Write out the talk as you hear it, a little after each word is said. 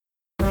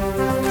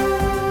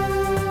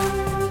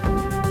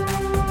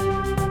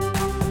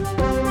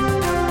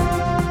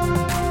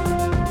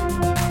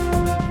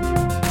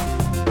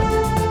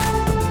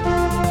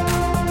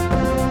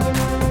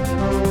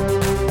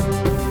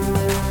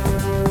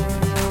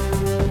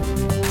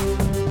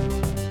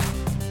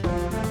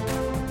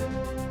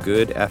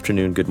Good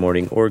afternoon, good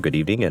morning, or good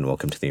evening, and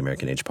welcome to the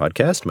American Age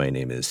podcast. My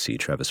name is C.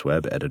 Travis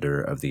Webb,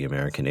 editor of the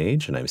American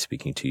Age, and I'm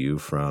speaking to you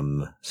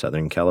from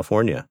Southern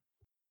California.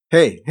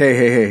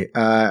 Hey.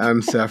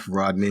 I'm Seth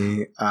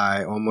Rodney.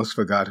 I almost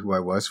forgot who I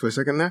was for a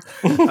second there,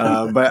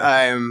 but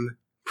I am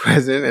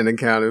present and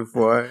accounted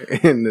for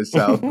in the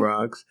South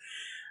Bronx.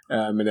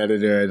 I'm an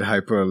editor at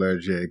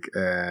Hyperallergic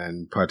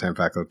and part-time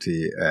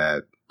faculty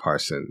at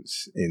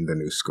Parsons in the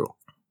New School.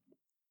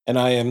 And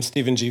I am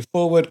Stephen G.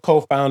 Fullwood,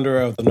 co-founder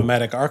of the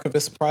Nomadic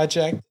Archivist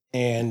Project.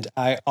 And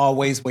I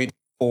always wait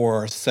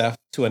for Seth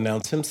to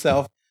announce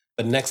himself.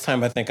 But next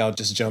time, I think I'll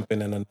just jump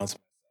in and announce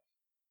myself.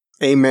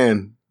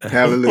 Amen.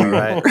 Hallelujah.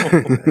 Right.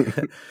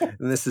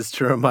 And this is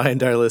to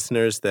remind our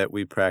listeners that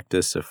we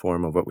practice a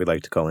form of what we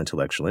like to call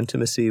intellectual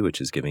intimacy,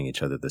 which is giving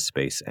each other the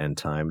space and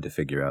time to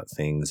figure out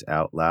things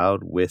out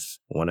loud with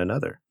one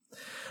another.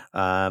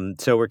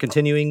 So we're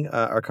continuing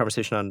our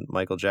conversation on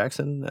Michael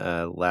Jackson.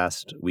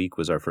 Last week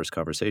was our first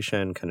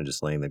conversation, kind of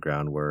just laying the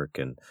groundwork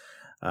and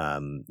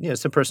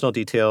some personal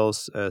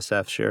details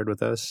Seth shared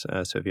with us.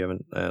 So if you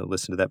haven't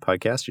listened to that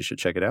podcast, you should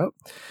check it out.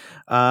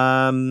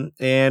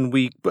 And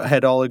we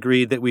had all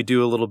agreed that we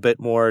do a little bit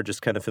more,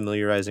 just kind of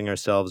familiarizing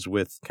ourselves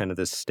with kind of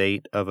the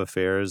state of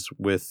affairs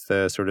with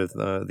sort of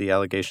the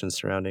allegations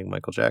surrounding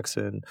Michael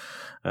Jackson,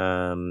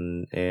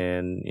 and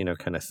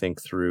kind of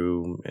think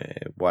through,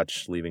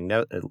 watch Leaving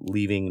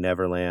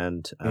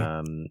Neverland,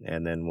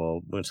 and then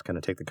we'll just kind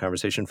of take the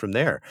conversation from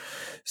there.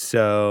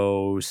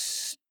 So,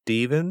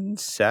 Steven,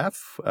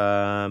 Seth,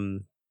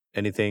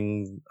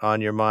 anything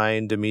on your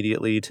mind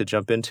immediately to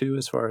jump into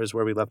as far as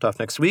where we left off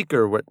next week,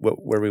 or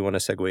where we want to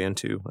segue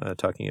into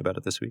talking about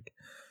it this week?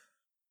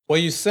 Well,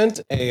 you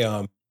sent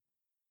a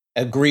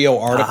Grio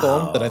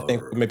article that I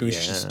think maybe we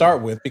should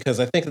start with, because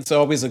I think it's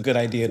always a good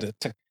idea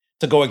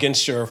to go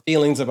against your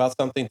feelings about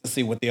something to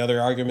see what the other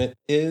argument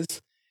is.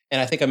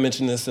 And I think I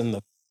mentioned this in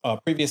the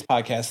previous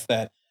podcast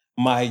that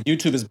my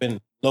YouTube has been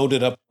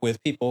loaded up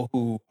with people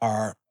who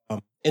are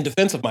in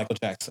defense of Michael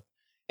Jackson.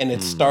 And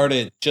it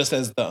started just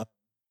as the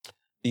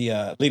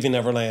Leaving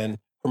Neverland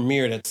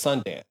premiered at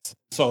Sundance.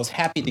 So I was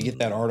happy to get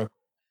that article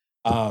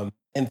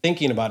and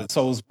thinking about it.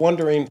 So I was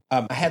wondering,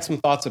 I had some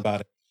thoughts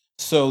about it.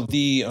 So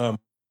the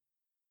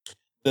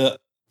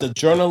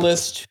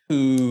journalist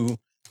who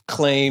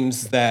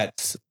claims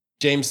that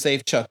James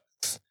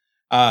Safechuck's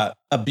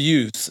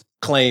abuse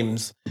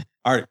claims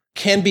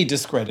can be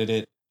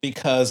discredited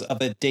because of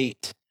a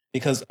date.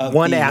 Because of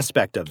one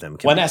aspect of them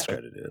can be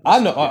discredited. I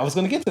know. I was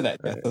going to get to that.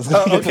 Yeah.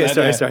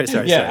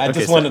 Sorry. Yeah, I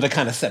just wanted to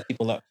kind of set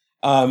people up.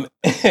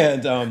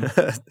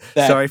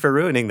 Sorry for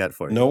ruining that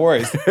for you. No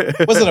worries.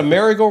 Was it a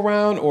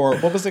merry-go-round or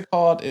what was it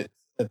called?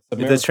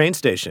 The train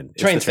station.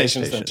 Train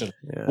station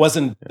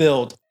wasn't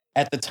built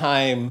at the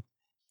time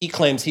he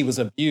claims he was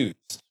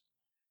abused.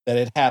 That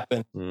it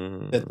happened.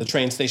 That the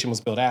train station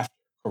was built after.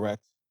 Correct.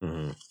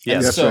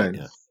 Yeah, that's right.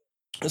 Yeah.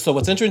 So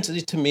what's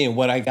interesting to me and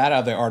what I got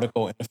out of the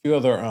article and a few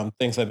other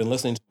things I've been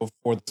listening to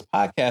before this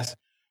podcast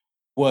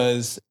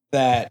was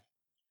that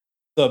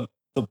the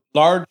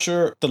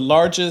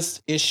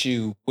largest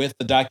issue with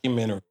the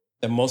documentary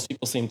that most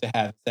people seem to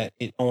have is that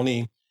it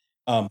only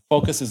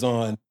focuses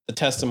on the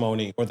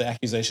testimony or the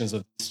accusations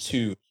of these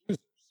two accusers,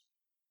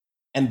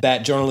 and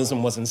that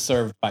journalism wasn't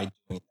served by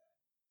doing that.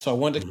 So I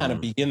wanted to kind of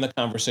begin the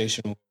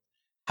conversation.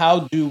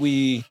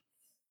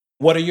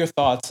 What are your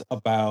thoughts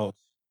about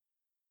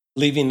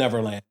Leaving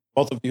Neverland?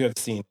 Both of you have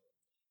seen it,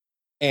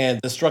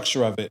 and the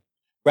structure of it,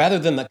 rather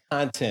than the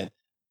content.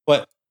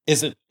 But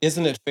isn't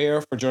it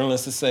fair for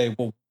journalists to say,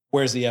 well,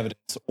 where's the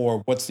evidence,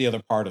 or what's the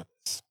other part of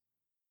this?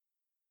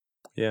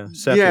 Yeah,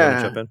 Seth, you want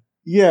to jump in?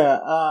 Yeah,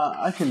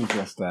 I can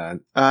address that.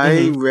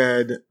 I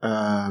read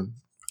a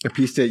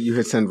piece that you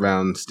had sent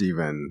around,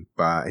 Stephen,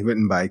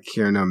 written by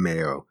Kierna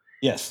Mayo.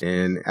 Yes,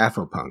 in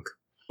Afropunk,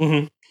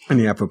 in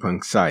the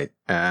Afropunk site.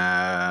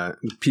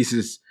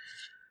 Pieces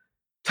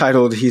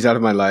titled "He's Out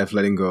of My Life,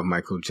 Letting Go of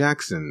Michael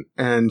Jackson."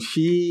 And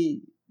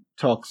she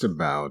talks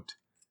about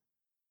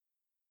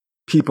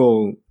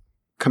people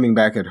coming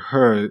back at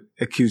her,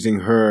 accusing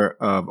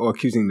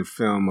the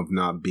film of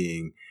not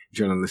being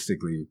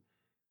journalistically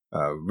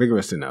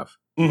rigorous enough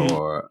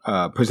or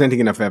presenting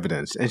enough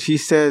evidence. And she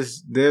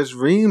says there's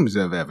reams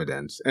of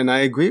evidence. And I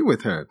agree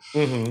with her.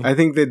 I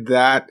think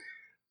that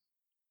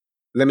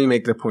let me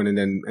make the point and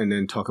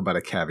then talk about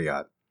a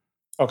caveat.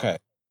 Okay.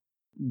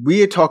 We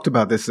had talked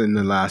about this in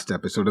the last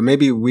episode, or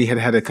maybe we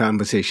had a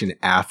conversation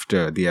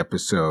after the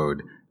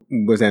episode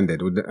was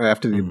ended,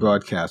 after the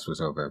broadcast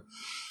was over.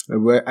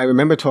 I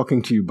remember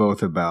talking to you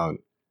both about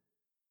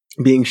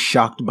being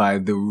shocked by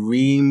the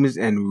reams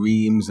and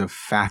reams of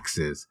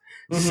faxes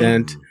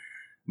sent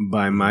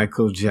by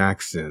Michael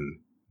Jackson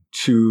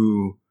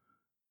to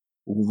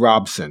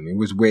Robson. It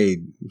was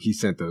Wade he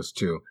sent those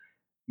to.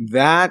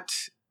 That,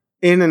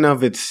 in and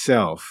of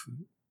itself,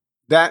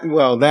 that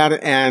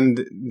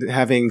and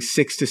having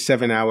 6 to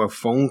 7 hour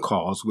phone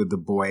calls with the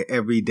boy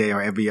every day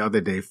or every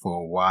other day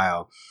for a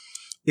while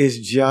is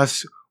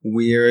just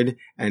weird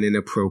and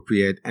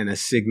inappropriate and a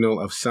signal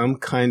of some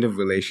kind of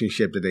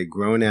relationship that a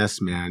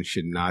grown-ass man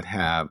should not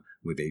have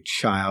with a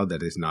child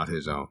that is not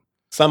his own.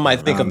 Some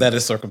might think of that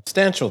as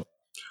circumstantial.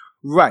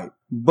 Right.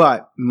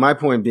 But my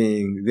point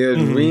being,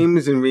 there's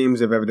reams and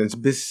reams of evidence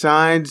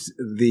besides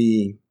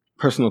the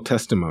personal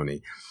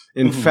testimony.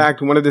 In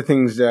fact, one of the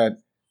things that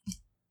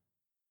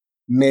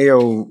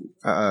Mayo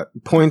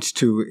points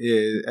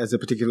to as a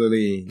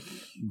particularly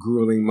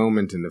grueling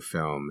moment in the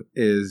film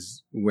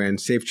is when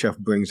Safechuck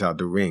brings out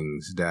the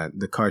rings,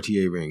 the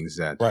Cartier rings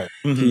that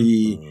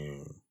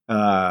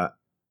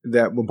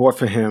that were bought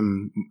for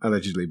him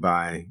allegedly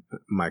by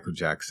Michael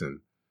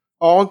Jackson.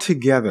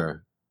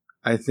 Altogether,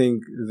 I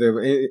think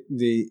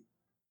the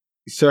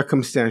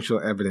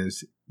circumstantial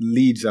evidence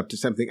leads up to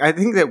something. I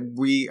think that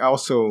we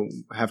also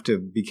have to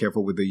be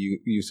careful with the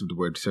use of the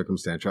word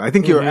circumstantial. I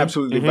think you're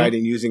absolutely right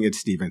in using it,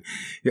 Stephen.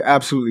 You're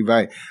absolutely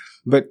right.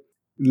 But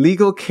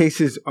legal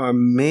cases are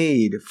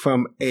made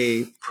from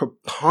a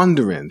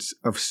preponderance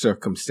of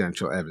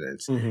circumstantial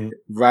evidence,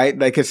 right?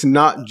 Like it's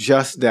not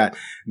just that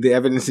the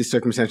evidence is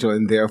circumstantial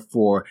and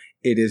therefore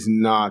it is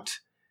not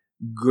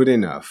good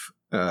enough,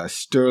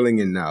 sterling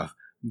enough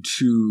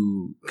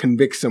to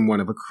convict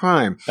someone of a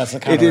crime. That's the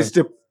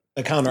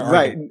counter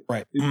argument.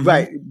 Right.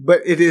 Right. But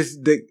it is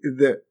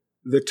the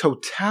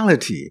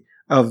totality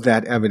of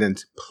that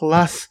evidence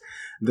plus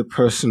the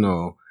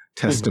personal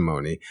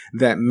testimony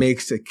that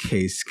makes a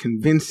case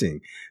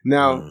convincing.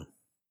 Now,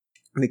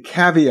 the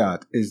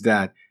caveat is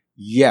that,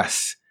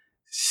 yes,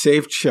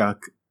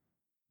 Safechuck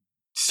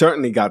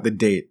certainly got the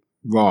date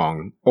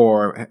wrong,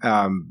 or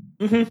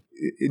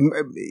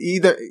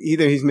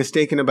either he's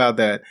mistaken about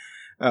that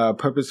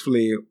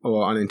purposefully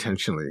or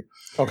unintentionally.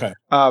 Okay.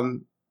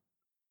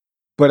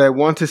 But I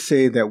want to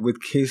say that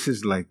with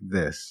cases like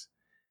this,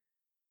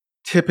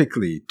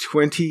 typically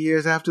 20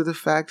 years after the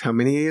fact, how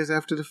many years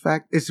after the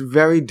fact? It's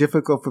very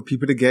difficult for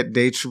people to get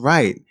dates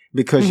right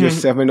because your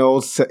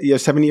 7-year-old self,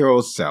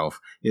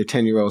 your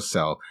 10-year-old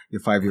self,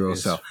 your 5-year-old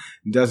self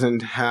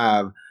doesn't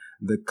have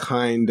the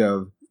kind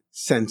of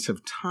sense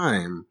of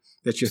time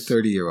that your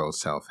 30-year-old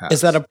self has.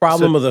 Is that a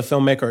problem of the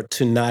filmmaker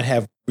to not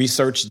have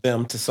researched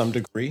them to some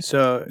degree?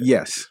 So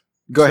yes.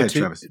 Go ahead,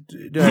 Travis.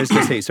 I was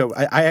going to say, so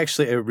I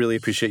really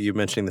appreciate you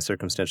mentioning the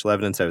circumstantial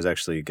evidence. I was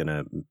actually going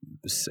to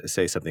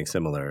say something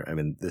similar. I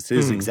mean, this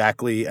is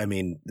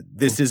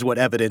this is what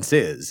evidence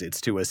is. It's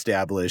to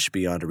establish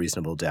beyond a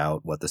reasonable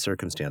doubt what the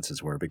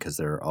circumstances were, because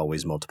there are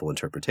always multiple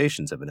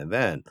interpretations of an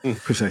event.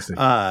 Precisely.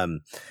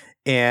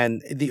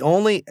 And the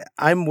only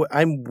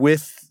I'm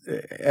with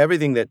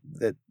everything that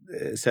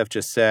Seth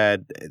just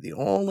said. The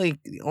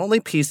only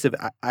piece of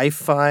I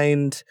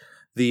find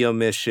the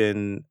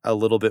omission a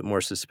little bit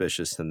more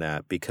suspicious than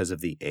that because of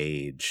the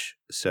age.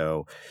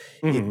 So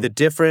the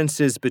difference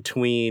is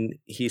between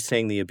he's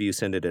saying the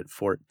abuse ended at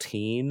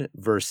 14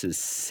 versus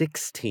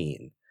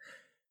 16.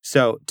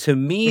 So to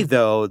me,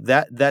 though,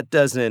 that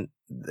doesn't.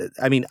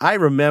 I mean, I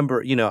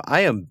remember, I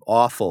am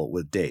awful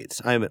with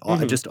dates. I'm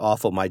just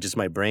awful. My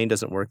brain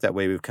doesn't work that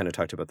way. We've kind of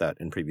talked about that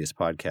in previous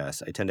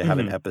podcasts. I tend to have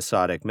an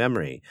episodic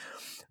memory.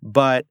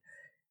 But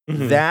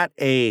that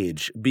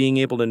age, being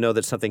able to know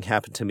that something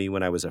happened to me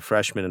when I was a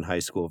freshman in high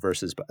school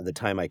versus by the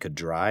time I could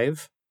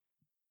drive,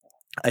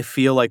 I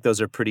feel like those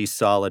are pretty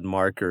solid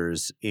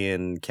markers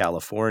in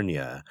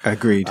California.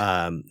 Agreed.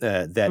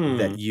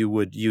 That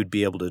you'd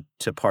be able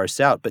to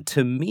parse out. But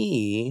to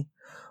me,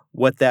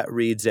 what that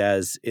reads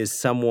as is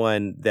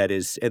someone that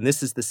is, and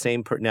this is the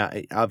same now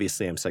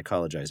obviously I'm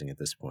psychologizing at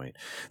this point.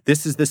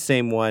 This is the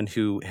same one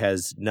who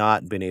has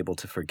not been able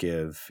to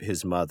forgive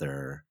his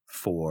mother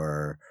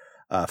for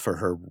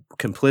her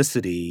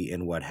complicity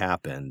in what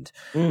happened.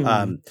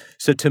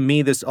 So to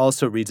me, this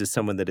also reads as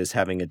someone that is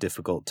having a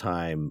difficult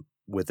time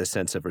with a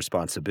sense of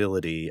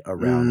responsibility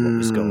around what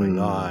was going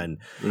on.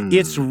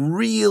 It's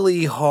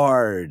really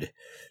hard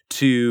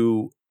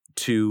to,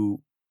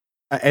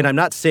 and I'm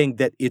not saying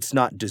that it's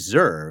not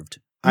deserved.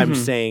 I'm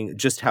saying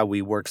just how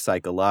we work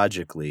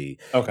psychologically.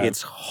 Okay.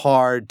 It's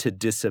hard to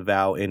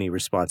disavow any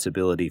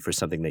responsibility for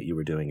something that you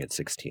were doing at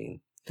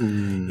 16.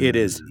 It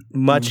is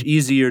much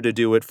easier to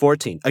do at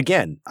 14.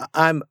 Again,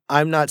 I'm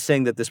not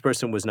saying that this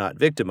person was not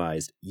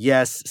victimized.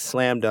 Yes,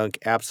 slam dunk,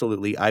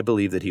 absolutely. I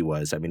believe that he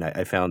was. I mean,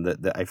 I found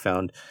that I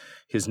found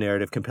his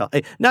narrative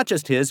compelling. Not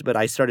just his, but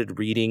I started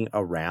reading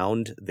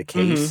around the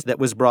case that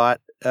was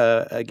brought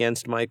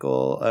against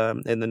Michael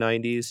in the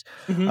 90s.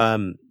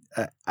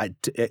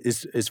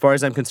 As far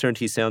as I'm concerned,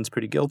 he sounds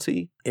pretty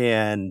guilty,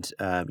 and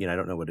I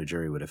don't know what a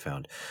jury would have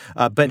found.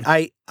 But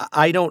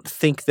I don't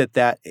think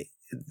that.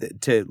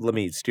 Let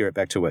me steer it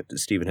back to what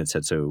Stephen had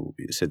said, so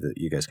that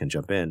you guys can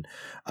jump in.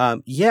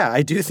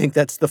 I do think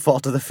that's the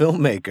fault of the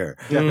filmmaker.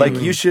 Like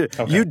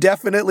you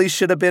definitely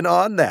should have been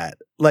on that.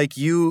 Like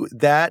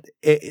that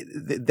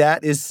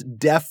is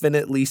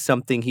definitely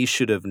something he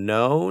should have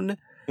known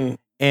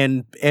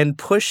and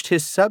pushed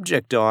his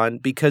subject on,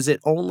 because it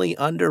only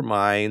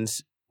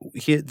undermines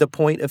the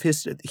point of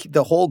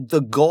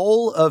the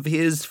goal of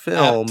his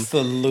film.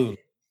 Absolutely,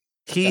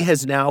 he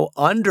has now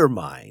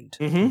undermined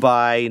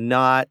by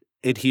not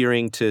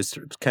adhering to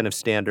kind of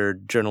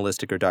standard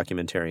journalistic or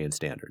documentarian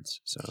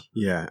standards. So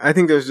I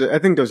think those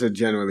are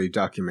generally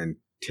documentarian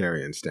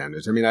utilitarian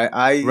standards. I mean,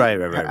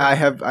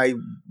 I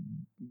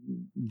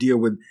deal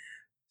with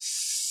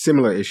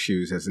similar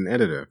issues as an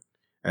editor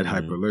at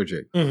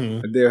Hyperallergic.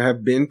 Mm-hmm. There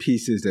have been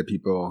pieces that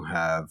people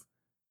have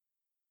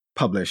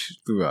published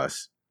through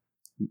us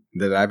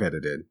that I've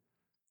edited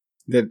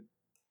that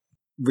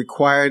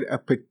required a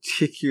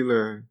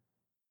particularly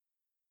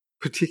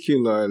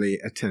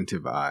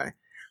attentive eye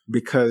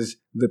because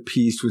the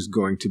piece was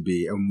going to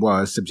be and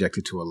was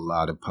subjected to a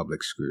lot of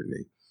public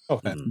scrutiny.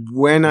 Okay.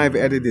 When I've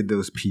edited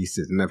those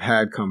pieces, and I've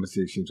had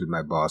conversations with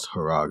my boss,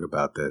 Harag,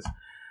 about this,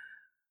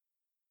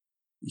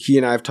 he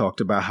and I have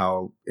talked about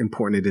how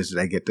important it is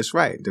that I get this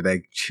right, that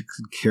I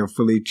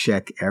carefully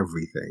check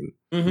everything,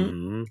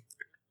 and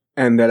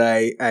that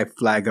I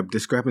flag up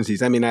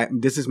discrepancies. I mean,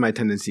 this is my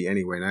tendency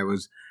anyway, and I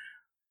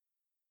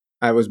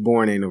was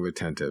born anal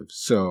retentive,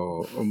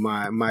 so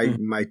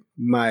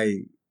my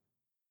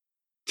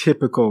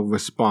typical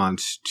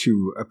response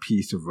to a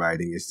piece of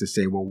writing is to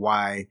say, well,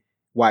 why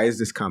is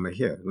this comma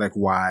here? Like,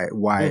 why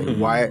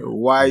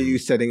are you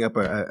setting up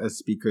a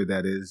speaker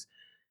that is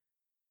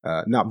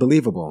not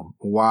believable?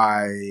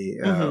 Why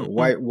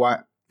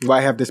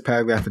have this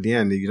paragraph at the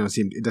end that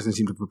it doesn't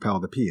seem to propel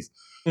the piece?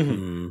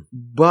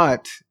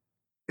 But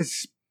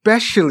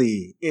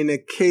especially in a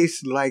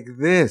case like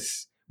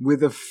this,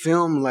 with a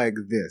film like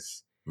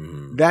this,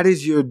 that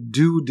is your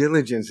due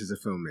diligence as a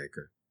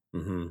filmmaker.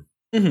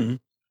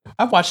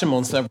 I've watched him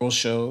on several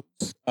shows.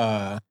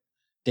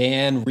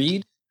 Dan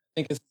Reed,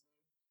 I think it's.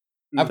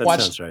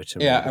 Sounds right to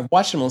me. Yeah, I've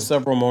watched him on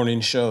several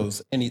morning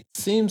shows, and it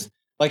seems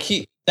like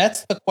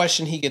that's the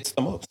question he gets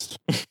the most.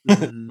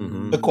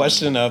 The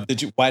question of,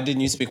 why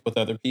didn't you speak with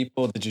other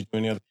people? Did you do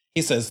any other?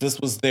 He says this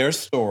was their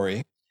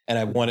story, and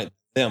I wanted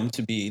them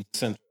to be the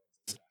center of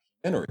this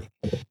documentary.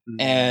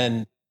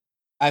 And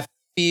I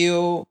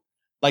feel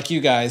like you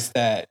guys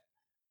that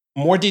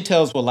more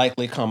details will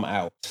likely come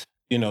out.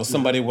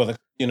 Somebody with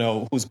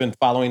who's been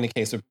following the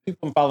case, or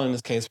people been following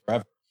this case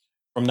forever,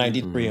 from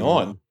 93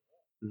 on.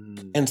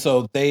 And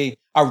so they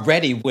are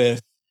ready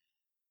with,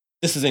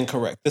 this is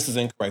incorrect. This is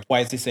incorrect. Why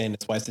is he saying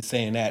this? Why is he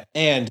saying that?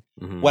 And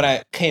what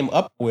I came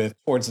up with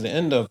towards the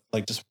end of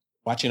just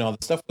watching all this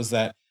stuff was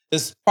that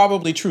there's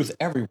probably truth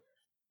everywhere.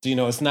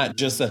 It's not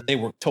just that they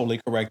were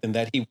totally correct and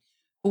that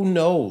who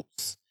knows?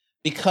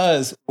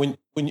 Because when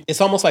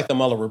it's almost like the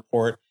Mueller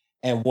report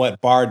and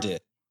what Barr did,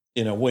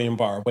 William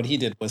Barr, what he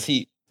did was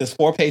this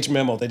 4-page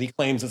memo that he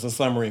claims is a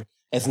summary,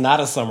 it's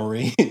not a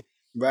summary.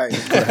 Right.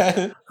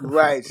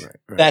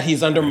 That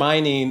he's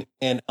undermining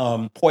and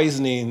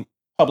poisoning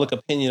public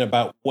opinion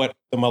about what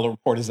the Mueller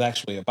report is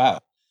actually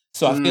about.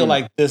 So I feel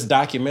like this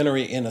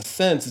documentary, in a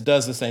sense,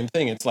 does the same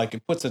thing. It's like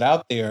it puts it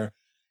out there,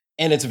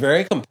 and it's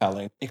very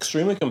compelling,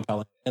 extremely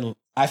compelling. And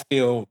I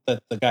feel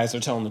that the guys are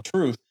telling the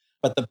truth,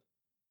 but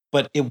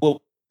it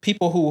will.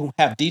 People who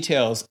have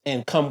details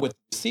and come with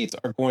receipts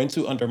are going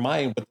to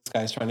undermine what this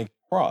guy's trying to get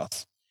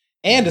across,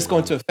 and it's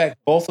going to affect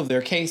both of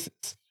their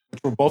cases,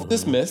 which were both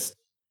dismissed.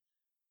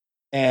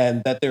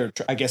 And that they're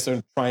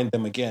trying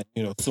them again,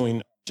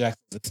 suing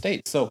Jackson's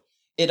estate. So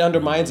it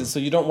undermines it. So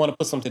you don't want to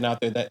put something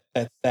out there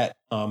that's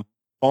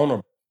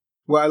vulnerable.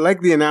 Well, I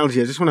like the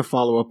analogy. I just want to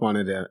follow up on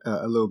it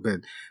a little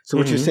bit. So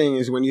what you're saying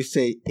is when you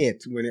say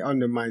when it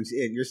undermines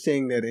it, you're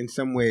saying that in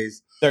some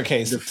ways, their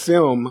case, the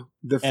film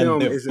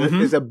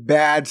is a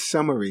bad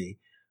summary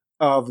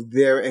of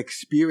their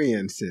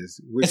experiences.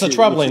 It's a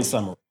troubling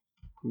summary.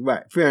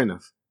 Right. Fair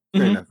enough.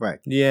 Right.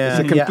 Yeah.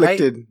 It's a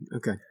conflicted.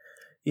 Okay.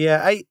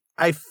 Yeah.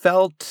 I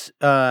felt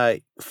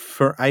that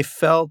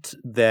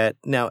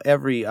now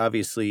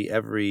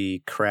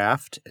every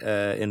craft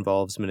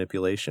involves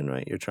manipulation,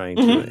 right? You're trying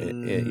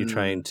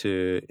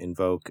to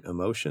invoke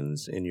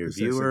emotions in your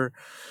viewer,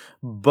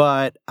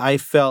 but I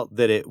felt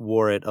that it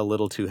wore it a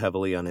little too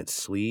heavily on its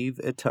sleeve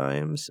at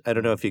times. I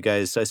don't know if you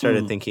guys. I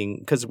started thinking,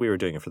 because we were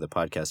doing it for the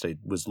podcast, I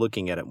was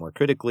looking at it more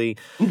critically.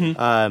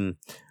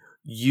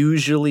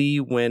 Usually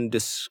when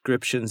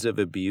descriptions of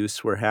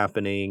abuse were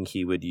happening,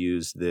 he would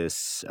use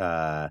this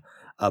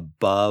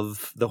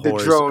above the horizon.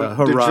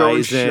 The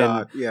drone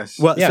shot, yes.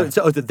 Well,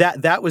 so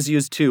that was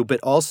used too, but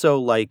also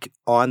like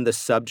on the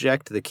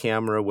subject, the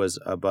camera was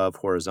above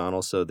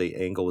horizontal, so the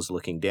angle was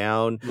looking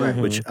down,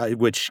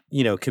 which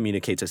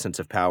communicates a sense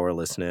of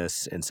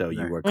powerlessness, and so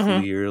you are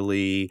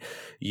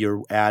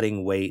you're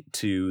adding weight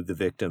to the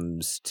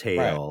victim's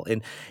tail,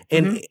 and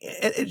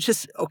it's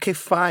just okay,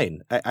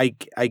 fine. I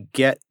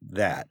get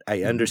that.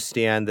 I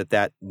understand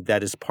that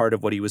is part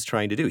of what he was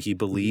trying to do. He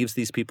believes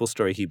these people's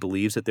story. He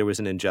believes that there was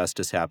an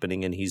injustice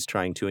happening, and he's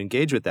trying to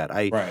engage with that.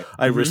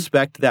 I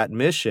respect that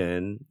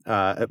mission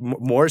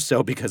more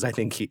so because I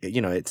think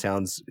it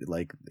sounds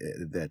like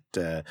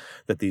that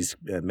these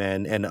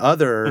men and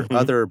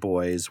other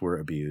boys were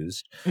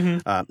abused.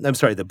 I'm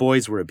sorry, the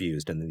boys were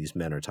abused, and then these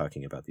men are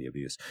talking about the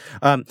abuse.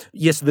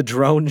 Yes, the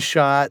drone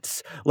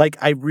shots. Like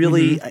I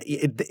really,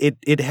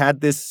 it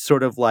had this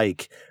sort of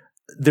like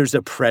there's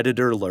a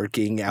predator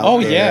lurking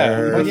out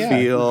there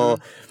feel,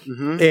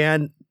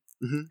 and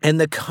And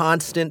the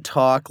constant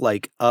talk,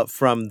 like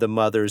from the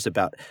mothers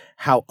about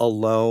how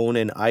alone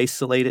and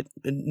isolated.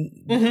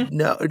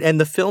 No, and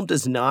the film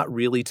does not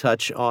really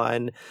touch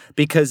on,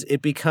 because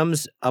it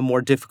becomes a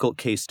more difficult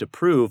case to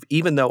prove.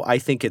 Even though I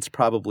think it's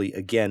probably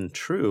again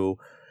true,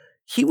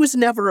 he was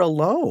never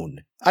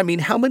alone. I mean,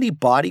 how many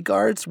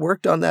bodyguards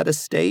worked on that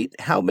estate?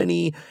 How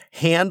many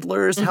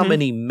handlers? How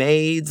many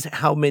maids?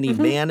 How many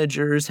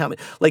managers?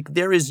 Like,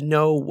 there is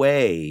no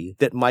way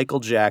that Michael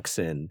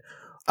Jackson,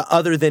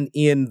 other than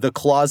in the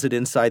closet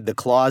inside the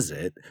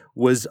closet,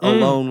 was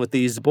alone with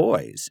these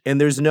boys.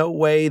 And there's no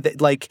way that,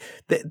 like,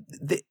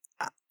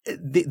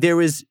 there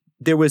was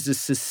a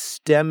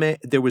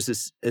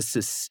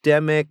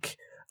systemic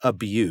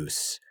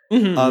abuse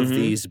of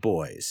these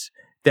boys.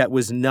 That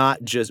was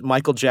not just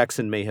Michael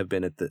Jackson may have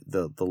been at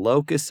the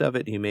locus of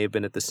it. He may have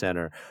been at the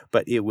center,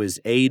 but it was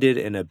aided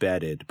and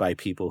abetted by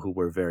people who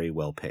were very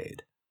well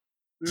paid.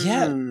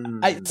 Yeah.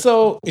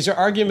 So is your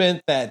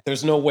argument that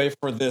there's no way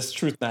for this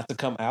truth not to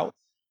come out?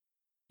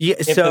 Yeah.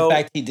 If in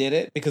fact he did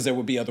it, because there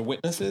would be other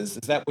witnesses.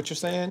 Is that what you're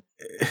saying?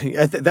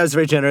 That was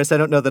very generous. I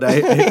don't know that I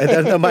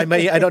don't know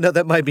I don't know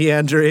that my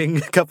meandering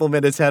couple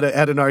minutes had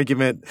an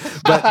argument,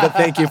 but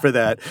thank you for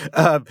that.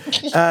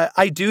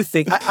 I do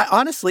think, I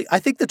honestly, I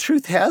think the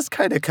truth has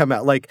kind of come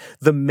out. Like,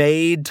 the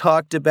maid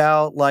talked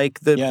about,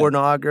 like, the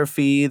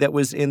pornography that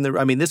was in the.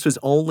 I mean, this was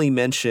only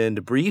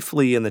mentioned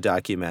briefly in the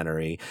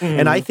documentary,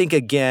 and I think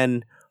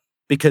again,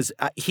 because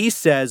he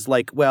says,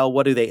 like, well,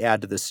 what do they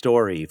add to the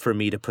story for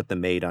me to put the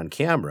maid on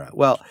camera?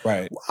 Well,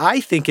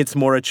 I think it's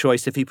more a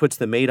choice. If he puts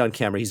the maid on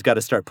camera, he's got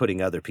to start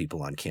putting other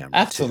people on camera.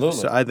 Absolutely. Too.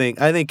 So I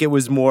think it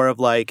was more of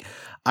like,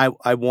 I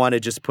want to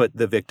just put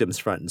the victims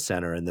front and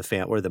center, and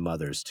or the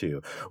mothers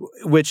too.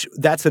 Which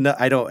that's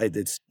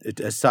it's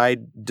a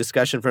side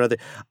discussion for another.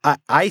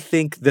 I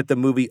think that the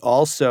movie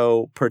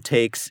also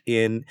is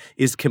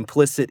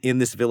complicit in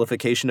this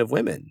vilification of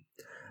women.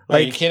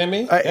 Like, are you kidding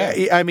me?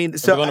 I mean,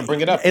 so we want to bring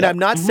it up, and I'm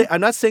not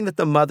saying that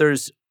the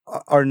mothers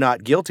are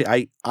not guilty.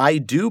 I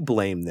do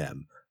blame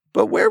them,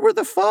 but where were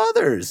the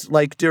fathers?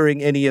 Like,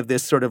 during any of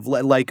this sort of,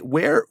 like,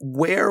 where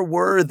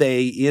were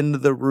they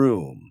in the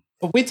room?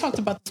 But we talked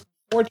about this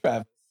before,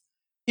 Travis.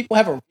 People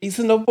have a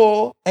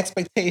reasonable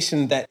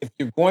expectation that if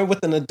you're going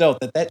with an adult,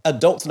 that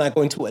adult's not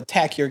going to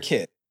attack your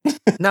kid.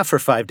 Not for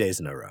 5 days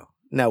in a row.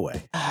 No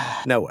way.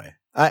 No way.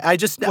 I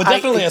just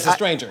definitely as a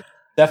stranger.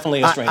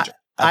 Definitely a stranger.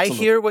 Absolutely. I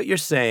hear what you're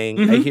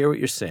saying. I hear what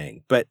you're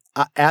saying. But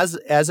as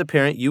a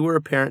parent, you were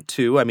a parent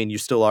too. I mean, you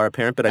still are a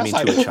parent, but I mean,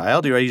 to a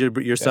child.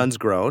 Your son's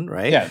grown,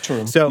 right? Yeah,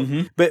 true. So,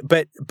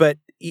 but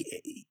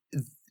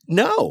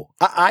no,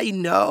 I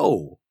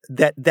know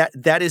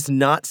that is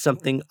not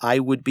something I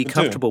would be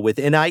comfortable with,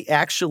 and I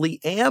actually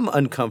am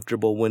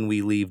uncomfortable when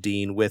we leave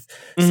Dean with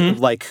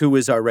like, who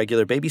is our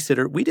regular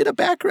babysitter. We did a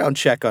background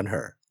check on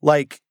her,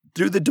 like,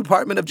 through the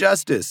Department of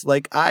Justice.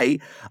 Like, I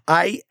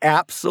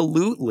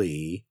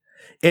absolutely.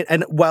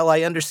 And while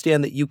I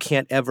understand that you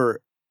can't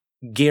ever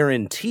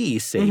guarantee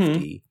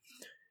safety,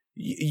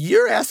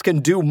 you're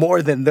asking do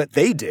more than that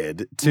they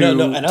did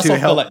to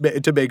help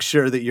to make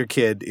sure that your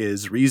kid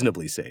is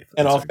reasonably safe.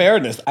 In all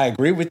fairness, I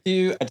agree with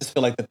you. I just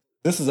feel like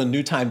this is a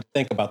new time to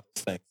think about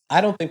those things.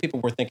 I don't think people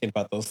were thinking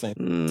about those things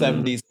in the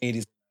 70s,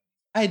 80s.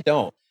 I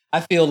don't.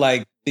 I feel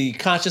like the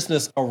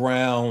consciousness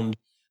around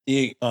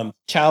the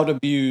child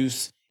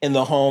abuse in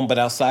the home, but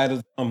outside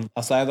of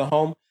the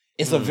home,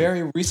 is a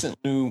very recent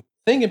new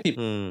thing in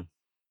people.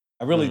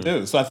 I really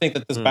do. So I think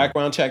that this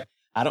background check,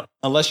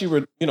 unless you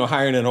were,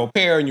 hiring an au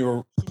pair and you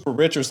were super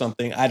rich or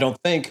something, I don't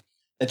think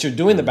that you're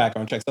doing the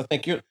background checks. I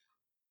think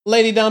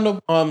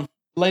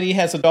lady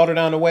has a daughter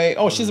down the way.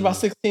 Oh, she's about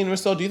 16 or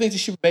so. Do you think that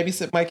she would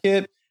babysit my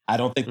kid? I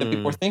don't think that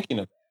people are thinking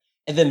of that.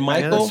 And then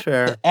Michael,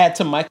 to add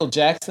to Michael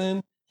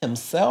Jackson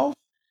himself,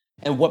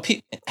 and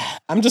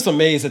I'm just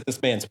amazed at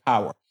this man's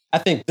power. I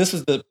think this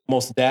is the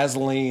most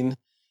dazzling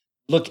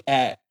look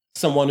at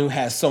someone who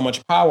has so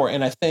much power.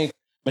 And I think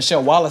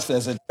Michelle Wallace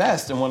says it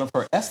best in one of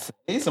her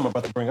essays I'm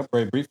about to bring up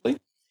very briefly.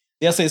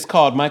 The essay is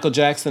called Michael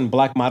Jackson,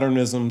 Black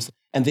Modernisms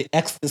and the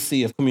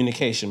Ecstasy of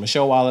Communication.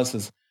 Michelle Wallace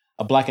is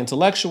a Black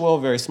intellectual,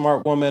 very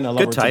smart woman. I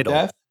love her to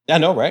death. I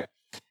know, right?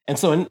 And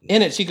so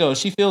in it, she goes,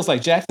 she feels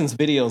like Jackson's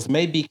videos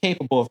may be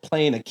capable of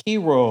playing a key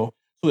role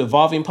to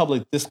evolving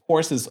public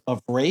discourses of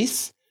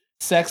race,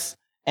 sex,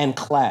 and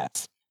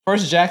class.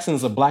 First, Jackson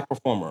is a Black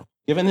performer.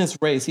 Given his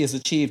race, he has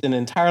achieved an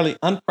entirely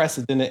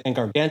unprecedented and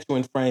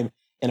gargantuan frame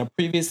in a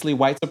previously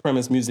white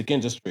supremacist music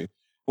industry,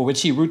 for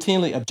which he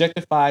routinely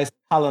objectifies,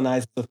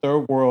 colonizes the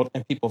third world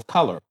and people of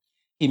color.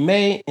 He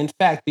may, in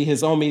fact, be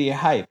his own media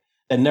hype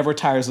that never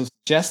tires of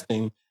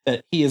suggesting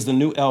that he is the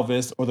new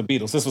Elvis or the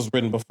Beatles. This was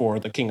written before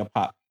the King of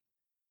Pop.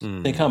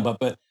 They come up.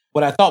 But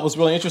what I thought was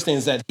really interesting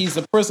is that he's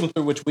a prism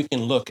through which we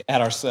can look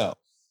at ourselves.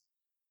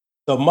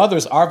 The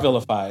mothers are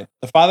vilified,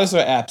 the fathers are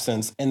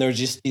absent, and they're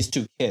just these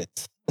two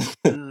kids,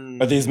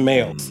 or these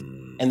males.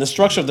 And the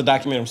structure of the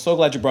documentary, I'm so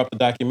glad you brought up the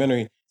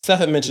documentary. Seth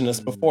had mentioned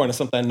this before, and it's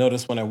something I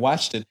noticed when I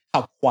watched it,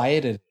 how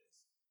quiet it is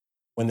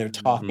when they're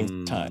talking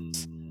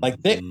sometimes.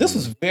 Like, this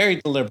was very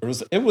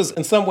deliberate. It was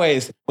in some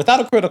ways, without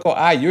a critical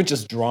eye, you're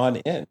just drawn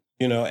in.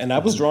 and I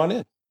was drawn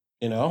in,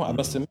 I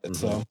must admit.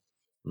 So,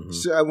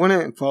 So I want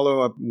to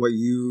follow up what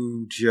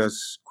you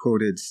just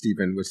quoted,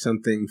 Stephen, with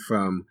something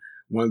from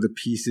one of the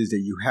pieces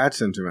that you had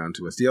sent around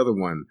to us, the other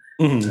one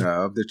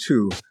of the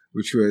two,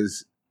 which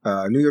was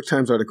a New York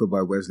Times article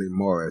by Wesley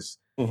Morris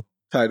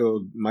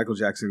titled "Michael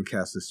Jackson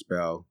Casts a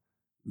Spell,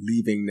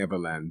 Leaving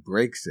Neverland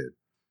Breaks It."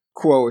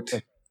 Quote,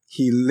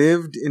 "He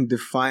lived in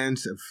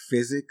defiance of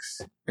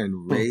physics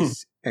and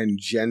race and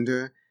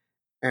gender,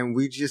 and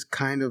we just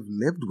kind of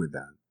lived with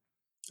that."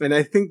 And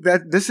I think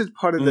that this is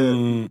part of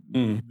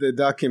the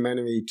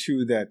documentary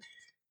too, that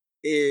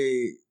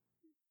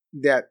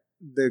that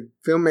the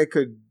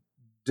filmmaker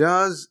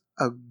does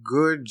a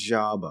good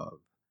job of,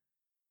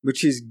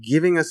 which is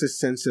giving us a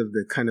sense of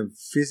the kind of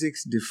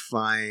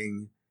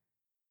physics-defying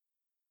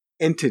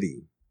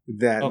entity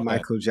that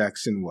Michael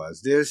Jackson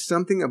was. There's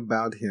something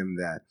about him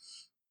that,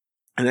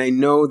 and I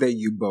know that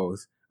you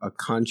both are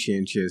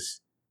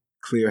conscientious,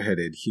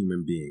 clear-headed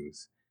human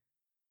beings.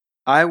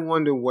 I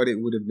wonder what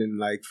it would have been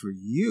like for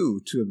you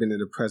to have been in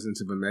the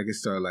presence of a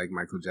megastar like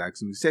Michael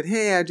Jackson, who said,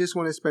 "Hey, I just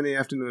want to spend the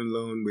afternoon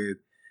alone with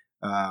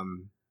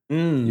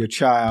your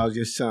child,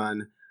 your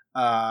son.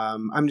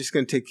 I'm just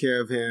going to take care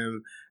of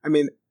him." I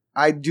mean,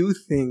 I do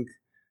think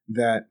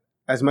that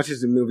as much as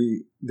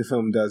the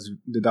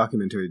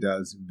documentary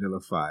does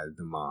vilify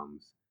the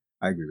moms,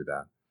 I agree with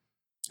that.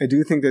 I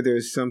do think that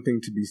there's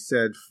something to be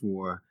said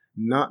for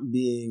not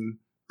being,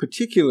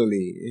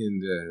 particularly in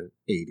the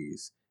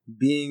 80s,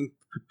 being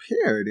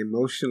prepared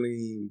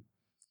emotionally,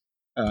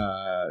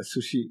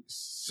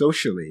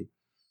 socially,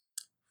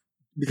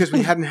 because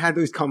we hadn't had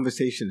those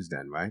conversations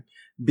then, right?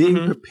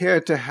 Being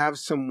prepared to have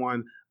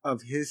someone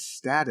of his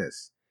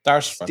status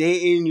stay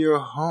in your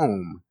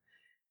home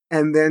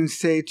and then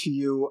say to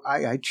you,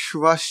 I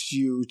trust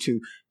you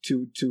to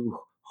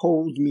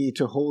hold me,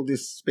 to hold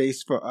this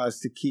space for us,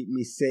 to keep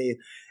me safe.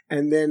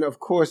 And then, of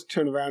course,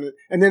 turn around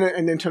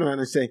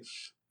and say,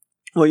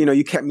 "Well,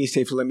 you kept me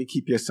safe, so let me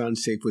keep your son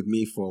safe with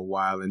me for a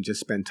while and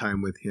just spend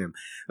time with him."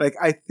 Like,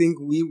 I think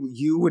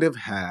you would have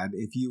had,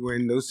 if you were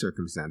in those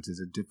circumstances,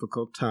 a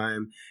difficult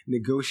time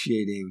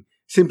negotiating,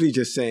 simply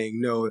just saying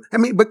no. I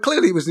mean, but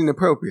clearly it was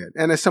inappropriate.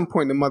 And at some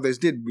point, the mothers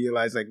did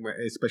realize, like,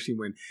 especially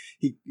when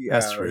he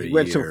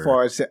went so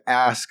far as to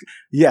ask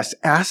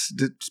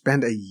to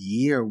spend a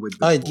year with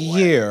the boy.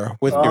 Year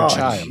with your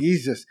child.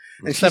 Jesus.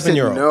 And she said,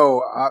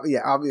 no,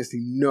 obviously,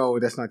 no,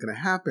 that's not going to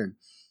happen.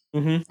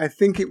 I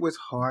think it was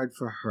hard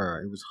for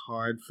her. It was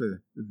hard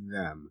for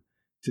them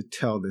to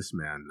tell this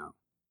man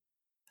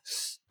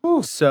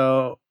no.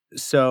 So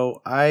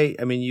I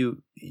mean,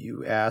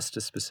 you asked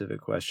a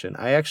specific question.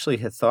 I actually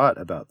had thought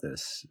about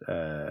this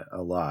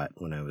a lot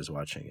when I was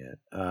watching it.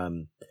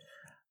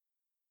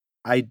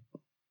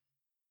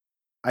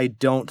 I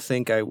don't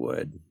think I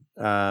would.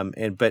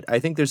 But I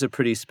think there's a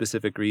pretty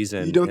specific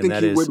reason. You don't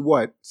think you would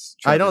what?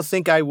 I don't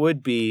think I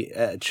would be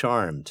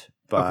charmed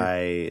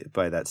by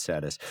that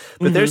status.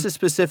 But there's a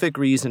specific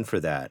reason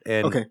for that.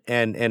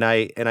 And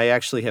I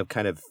actually have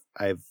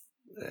I've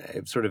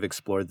sort of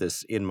explored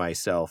this in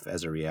myself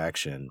as a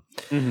reaction.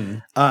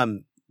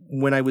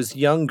 When I was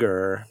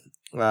younger,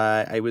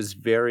 I was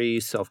very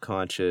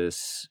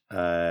self-conscious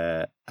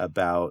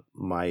about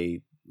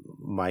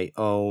my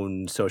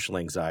own social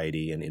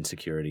anxiety and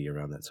insecurity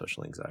around that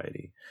social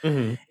anxiety.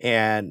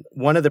 And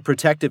one of the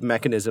protective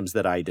mechanisms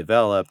that I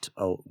developed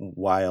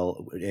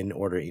while in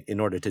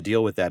order to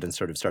deal with that and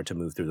sort of start to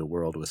move through the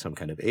world with some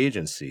kind of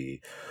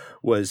agency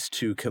was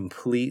to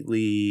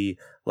completely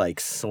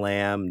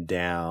slam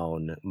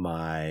down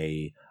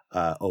my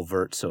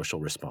overt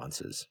social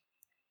responses.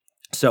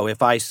 So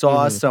if I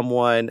saw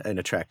someone, an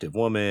attractive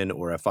woman,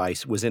 or if I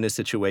was in a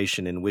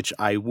situation in which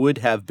I would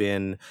have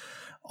been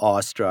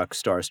awestruck,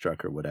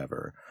 starstruck, or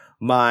whatever,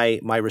 my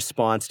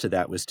response to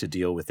that was to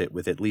deal with it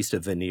with at least a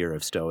veneer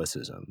of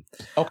stoicism.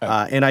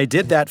 And I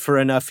did that for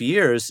enough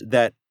years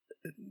that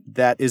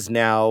is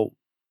now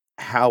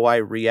how I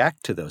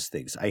react to those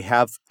things. I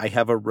have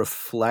a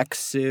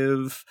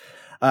reflexive.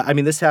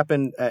 This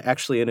happened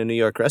actually in a New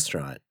York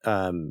restaurant.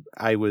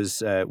 I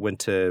went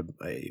to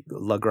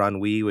La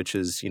Grenouille, which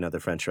is the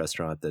French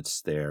restaurant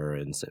that's there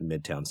in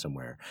Midtown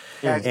somewhere.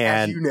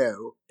 As you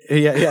know.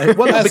 Yeah.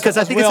 Well, no, because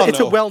I think it's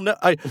a well-known.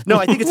 I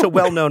think it's a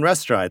well-known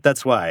restaurant.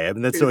 That's why. I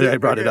mean, that's why I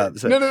brought it up.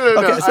 So. No.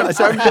 Okay,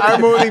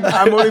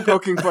 I'm only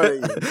poking fun at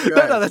you.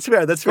 No, that's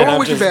fair. That's fair.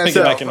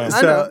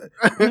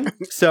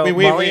 So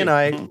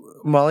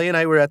Molly and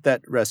I were at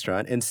that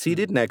restaurant, and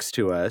seated next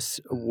to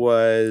us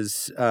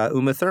was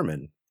Uma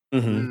Thurman.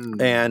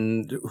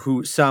 And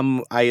who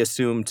some I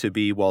assume to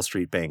be Wall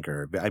Street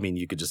banker. I mean,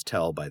 you could just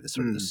tell by the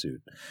sort of the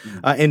suit.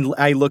 And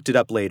I looked it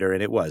up later,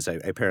 and it was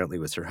apparently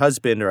was her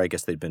husband, or I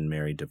guess they'd been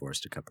married,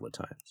 divorced a couple of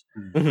times.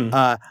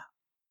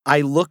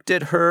 I looked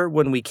at her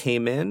when we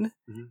came in,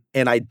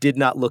 and I did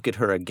not look at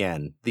her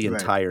again the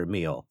entire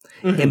meal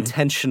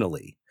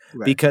intentionally.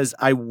 Because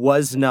I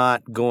was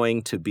not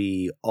going to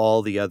be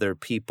all the other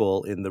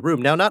people in the room.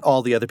 Now, not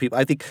all the other people.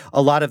 I think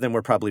a lot of them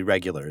were probably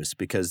regulars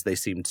because they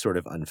seemed sort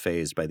of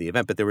unfazed by the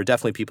event. But there were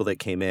definitely people that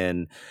came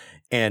in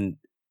and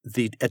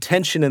the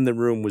attention in the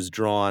room was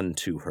drawn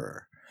to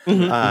her.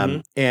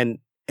 And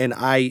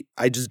I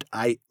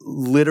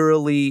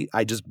literally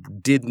just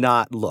did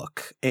not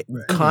look.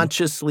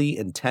 Consciously,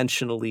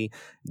 intentionally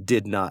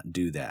did not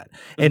do that.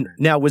 And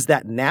now, was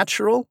that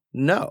natural?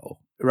 No.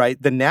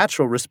 Right? The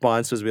natural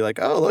response was be like,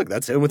 oh, look,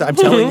 that's it. I'm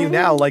telling you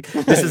now, like,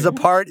 this is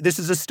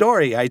a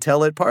story. I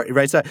tell it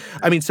right? So,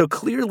 I mean, so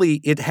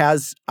clearly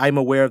I'm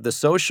aware of the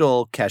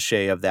social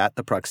cachet of that,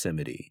 the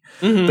proximity.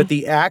 But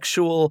the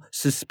actual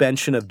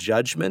suspension of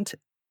judgment,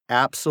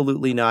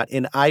 absolutely not.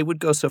 And I would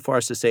go so far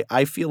as to say,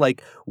 I feel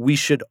like we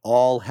should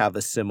all have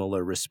a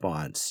similar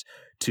response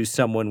to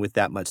someone with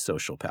that much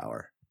social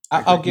power.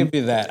 I'll give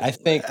you that. I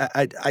think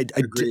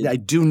I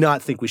do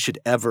not think we should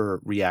ever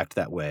react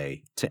that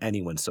way to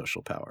anyone's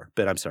social power.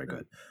 But I'm sorry, go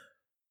ahead.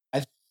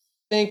 I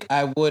think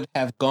I would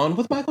have gone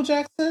with Michael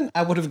Jackson.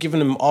 I would have given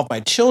him all my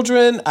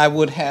children. I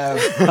would have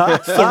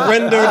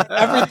surrendered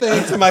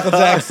everything to Michael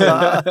Jackson.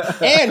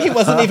 And he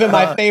wasn't even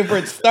my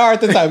favorite star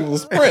at the time. It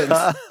was Prince.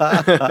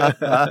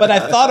 But I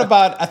thought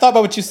about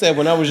what you said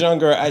when I was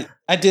younger.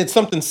 I did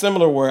something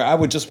similar where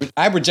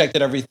I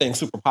rejected everything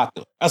super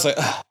popular. I was like,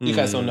 you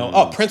guys don't know.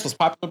 Oh, Prince was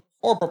popular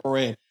before Purple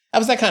Rain. I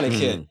was that kind of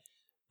kid.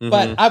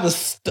 But I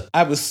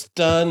was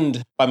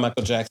stunned by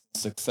Michael Jackson's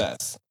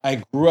success.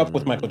 I grew up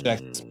with Michael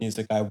Jackson's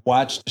music. I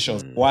watched the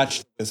shows,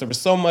 watched this. There was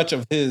so much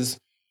of his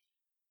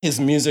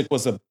music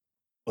was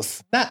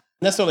not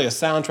necessarily a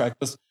soundtrack,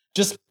 was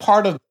just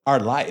part of our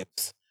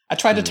lives. I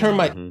tried to turn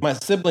my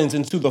siblings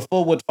into the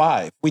Fullwood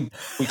Five. We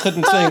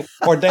couldn't sing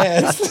or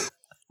dance,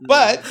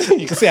 but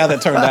you can see how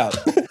that turned out.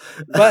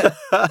 But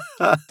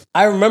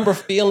I remember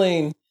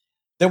feeling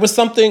there was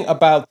something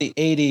about the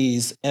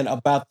 80s and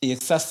about the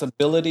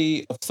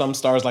accessibility of some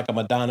stars like a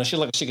Madonna. She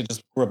looked like she could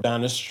just grow up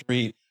down the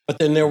street. But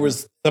then there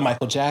was the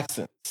Michael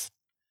Jacksons.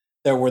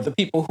 There were the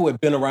people who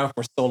had been around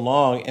for so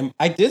long. And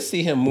I did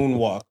see him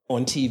moonwalk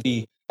on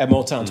TV at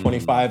Motown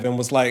 25 and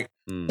was like,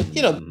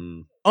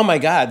 oh my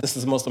God, this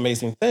is the most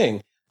amazing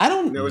thing.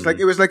 It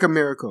was like a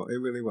miracle. It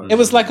really was. It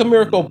was like a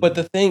miracle. But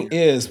the thing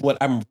is, what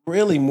I'm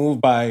really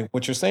moved by,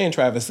 what you're saying,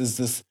 Travis, is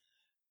this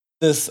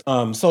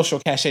social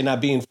cachet,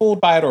 not being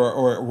fooled by it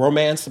or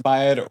romanced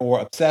by it or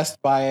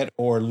obsessed by it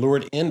or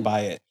lured in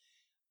by it.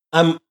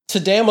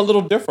 Today I'm a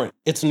little different.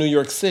 It's New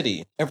York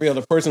City. Every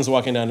other person's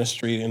walking down the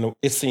street and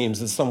it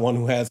seems it's someone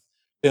who has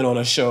been on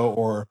a show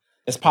or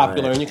is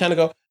popular. And you kind of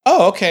go,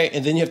 oh, okay.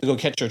 And then you have to go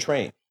catch your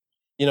train.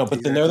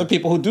 But then there are the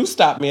people who do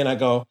stop me and I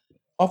go,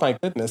 oh my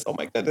goodness,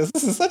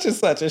 this is such and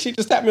such. And she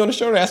just tapped me on the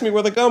shoulder and asked me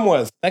where the gum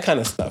was. That kind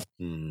of stuff.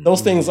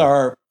 Those things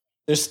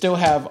they still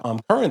have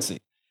currency.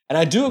 And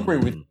I do agree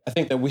with you. I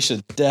think that we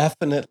should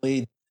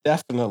definitely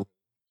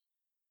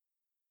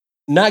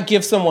not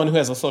give someone who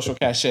has a social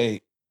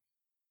cachet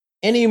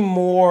any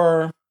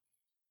more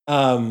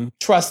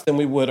trust than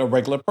we would a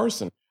regular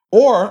person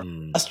or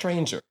a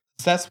stranger.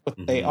 That's what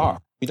they are.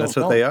 That's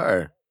what they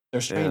are.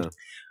 They're strangers.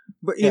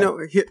 Yeah. But,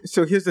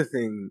 so here's the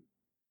thing,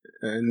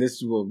 and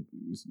this will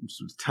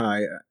sort of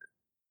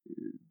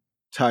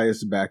tie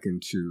us back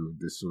into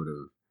this sort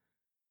of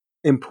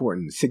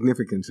important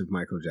significance of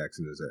Michael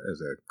Jackson as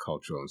a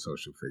cultural and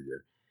social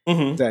figure.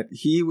 That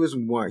he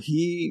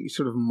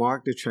sort of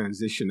marked a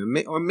transition,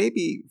 or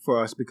maybe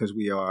for us because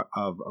we are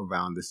of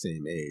around the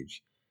same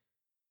age,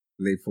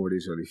 late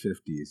 40s, early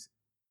 50s.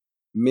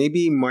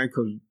 Maybe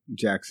Michael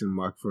Jackson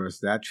marked for us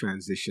that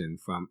transition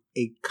from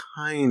a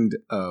kind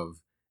of,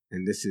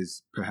 and this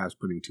is perhaps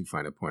putting too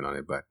fine a point on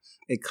it, but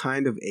a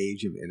kind of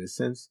age of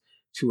innocence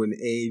to an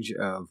age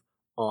of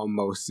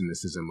almost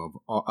cynicism,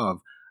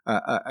 of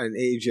an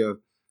age of,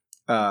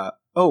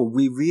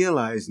 we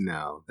realize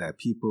now that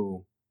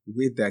people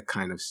with that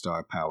kind of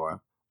star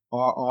power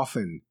are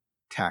often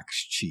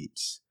tax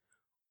cheats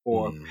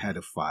or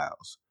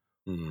pedophiles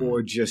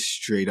or just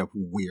straight up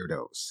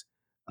weirdos.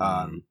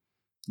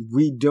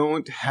 We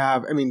don't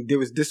have,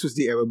 this was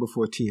the era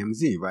before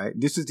TMZ, right?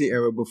 This is the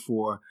era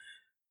before,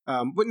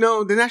 but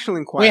no, the National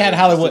Enquirer. We had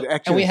Hollywood,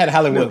 and we had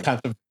Hollywood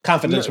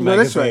Confidential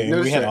magazine. That's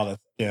right. We had all that.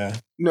 Yeah.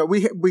 No,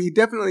 we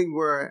definitely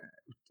were.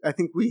 I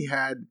think we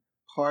had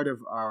part of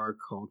our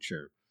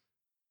culture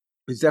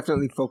is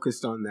definitely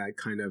focused on that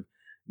kind of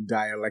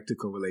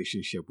dialectical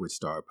relationship with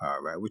star power,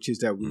 right? Which is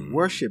that we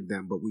worship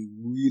them, but we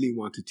really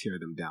want to tear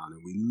them down,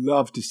 and we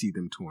love to see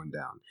them torn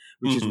down.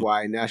 Which is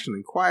why National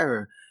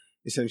Enquirer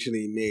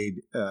essentially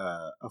made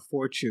a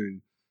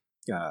fortune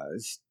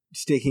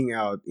staking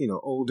out,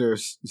 older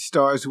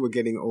stars who were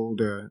getting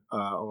older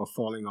or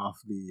falling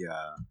off the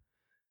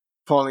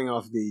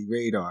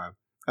radar.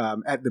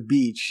 At the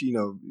beach,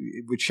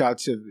 with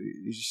shots of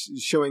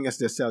showing us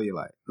their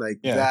cellulite,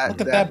 like that.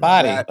 Look at that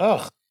body.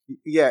 Ugh.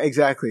 Yeah,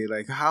 exactly.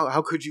 Like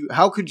how could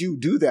you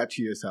do that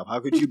to yourself? How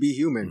could you be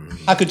human?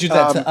 How could you do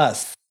that to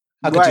us?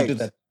 How could you do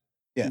that?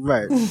 Yeah,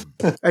 right.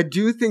 I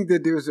do think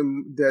that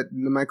that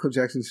Michael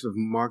Jackson sort of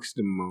marks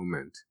the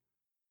moment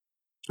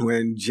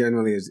when,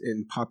 generally, as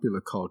in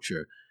popular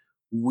culture,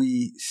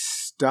 we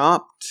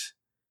stopped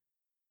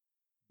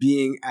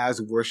being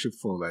as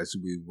worshipful as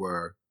we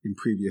were in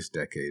previous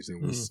decades,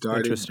 and we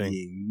started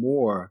being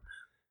more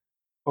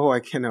oh, I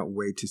cannot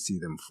wait to see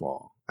them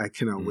fall. I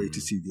cannot wait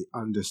to see the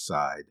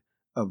underside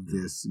of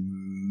this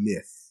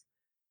myth,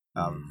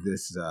 of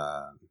this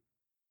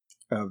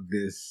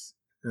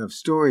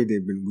story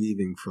they've been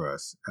weaving for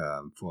us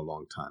for a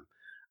long time.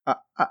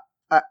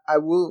 I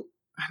will.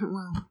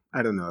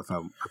 I don't know if I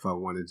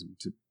wanted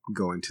to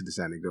go into this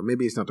anecdote.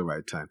 Maybe it's not the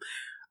right time.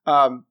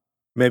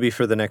 Maybe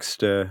for the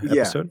next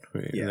episode.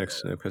 Yeah.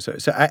 Next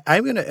episode. So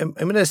I'm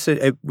gonna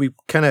say we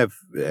kind of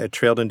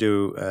trailed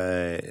into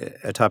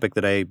a topic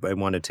that I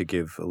wanted to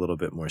give a little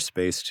bit more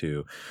space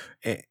to,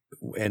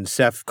 and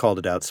Seth called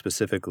it out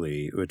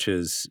specifically, which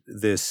is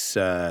this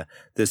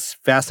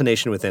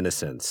fascination with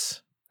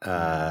innocence.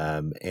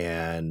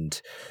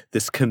 And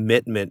this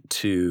commitment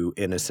to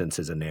innocence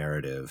as a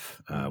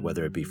narrative,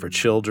 whether it be for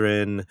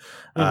children,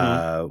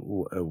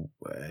 well,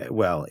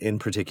 in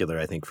particular,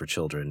 I think for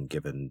children,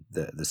 given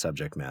the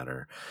subject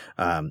matter,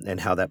 and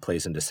how that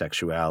plays into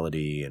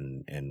sexuality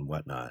and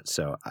whatnot.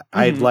 So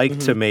I'd like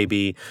to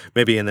maybe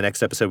in the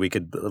next episode we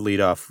could lead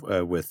off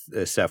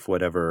with Seth,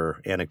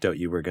 whatever anecdote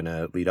you were going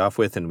to lead off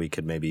with, and we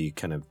could maybe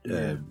kind of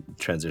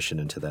transition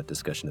into that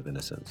discussion of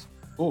innocence.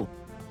 Ooh.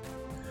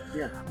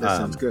 Yeah, that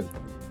sounds good.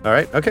 All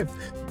right. Okay.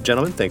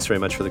 Gentlemen, thanks very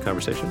much for the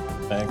conversation.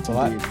 Thanks a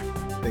lot.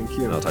 Thank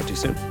you. And I'll talk to you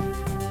soon.